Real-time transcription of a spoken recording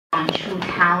true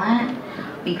talent.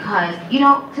 Because, you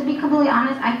know, to be completely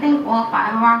honest, I think all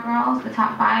 5 of our girls, the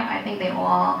top 5, I think they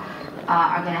all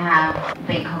are going to have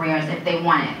big careers if they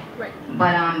want it. Right.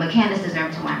 But Candace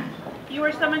deserved to win. You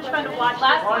were so much fun to watch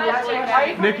last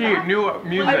year. Nikki, new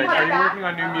music. Are you working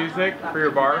on new music for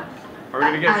your bar? Are we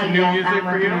going to get some new music for you? I'm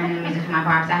working on new music for my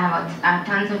barbs. I have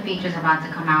tons of features about to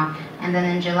come out. And then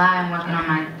in July, I'm working on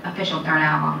my official 3rd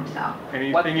album, so.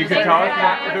 Anything you can tell us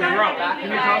about the growth? Can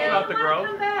you tell us about the growth?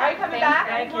 Are you coming back?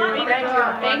 Thank you.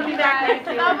 Thank you, guys.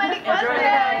 So many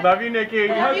questions. Love you, Nikki.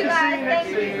 Love you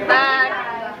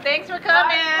guys. Thanks for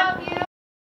coming.